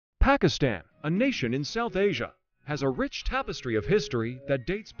Pakistan, a nation in South Asia, has a rich tapestry of history that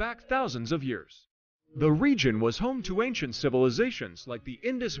dates back thousands of years. The region was home to ancient civilizations like the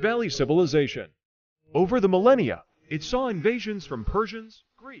Indus Valley Civilization. Over the millennia, it saw invasions from Persians,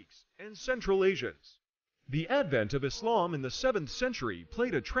 Greeks, and Central Asians. The advent of Islam in the 7th century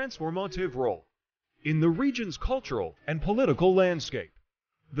played a transformative role in the region's cultural and political landscape.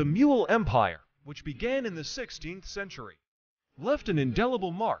 The Mughal Empire, which began in the 16th century, left an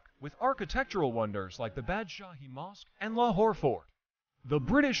indelible mark with architectural wonders like the Badshahi Mosque and Lahore Fort. The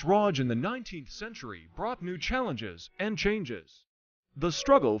British Raj in the 19th century brought new challenges and changes. The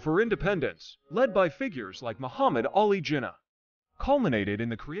struggle for independence, led by figures like Muhammad Ali Jinnah, culminated in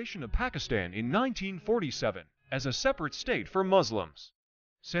the creation of Pakistan in 1947 as a separate state for Muslims.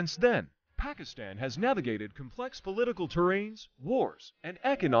 Since then, Pakistan has navigated complex political terrains, wars, and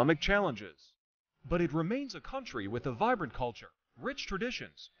economic challenges. But it remains a country with a vibrant culture, rich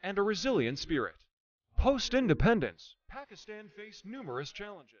traditions, and a resilient spirit. Post-independence, Pakistan faced numerous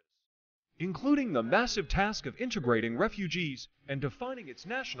challenges, including the massive task of integrating refugees and defining its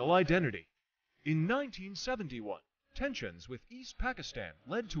national identity. In 1971, tensions with East Pakistan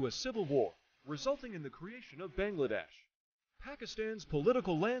led to a civil war, resulting in the creation of Bangladesh. Pakistan's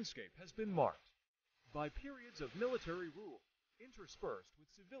political landscape has been marked by periods of military rule, interspersed with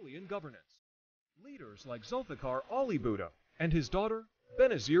civilian governance. Leaders like Zulfikar Ali Bhutto and his daughter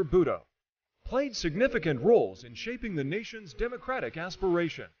Benazir Bhutto played significant roles in shaping the nation's democratic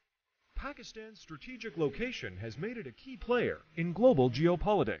aspiration. Pakistan's strategic location has made it a key player in global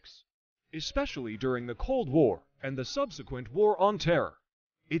geopolitics, especially during the Cold War and the subsequent War on Terror.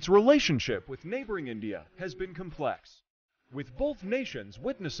 Its relationship with neighboring India has been complex, with both nations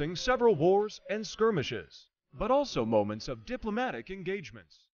witnessing several wars and skirmishes, but also moments of diplomatic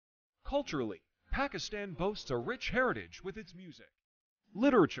engagements. Culturally, Pakistan boasts a rich heritage with its music,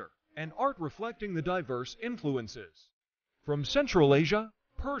 literature, and art reflecting the diverse influences from Central Asia,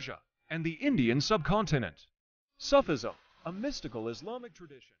 Persia, and the Indian subcontinent. Sufism, a mystical Islamic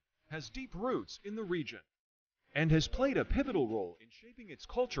tradition, has deep roots in the region and has played a pivotal role in shaping its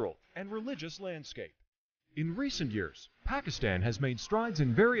cultural and religious landscape. In recent years, Pakistan has made strides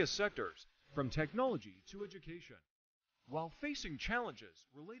in various sectors, from technology to education, while facing challenges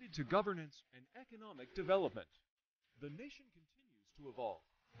related to governance and economic development. The nation continues to evolve,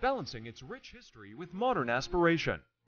 balancing its rich history with modern aspiration.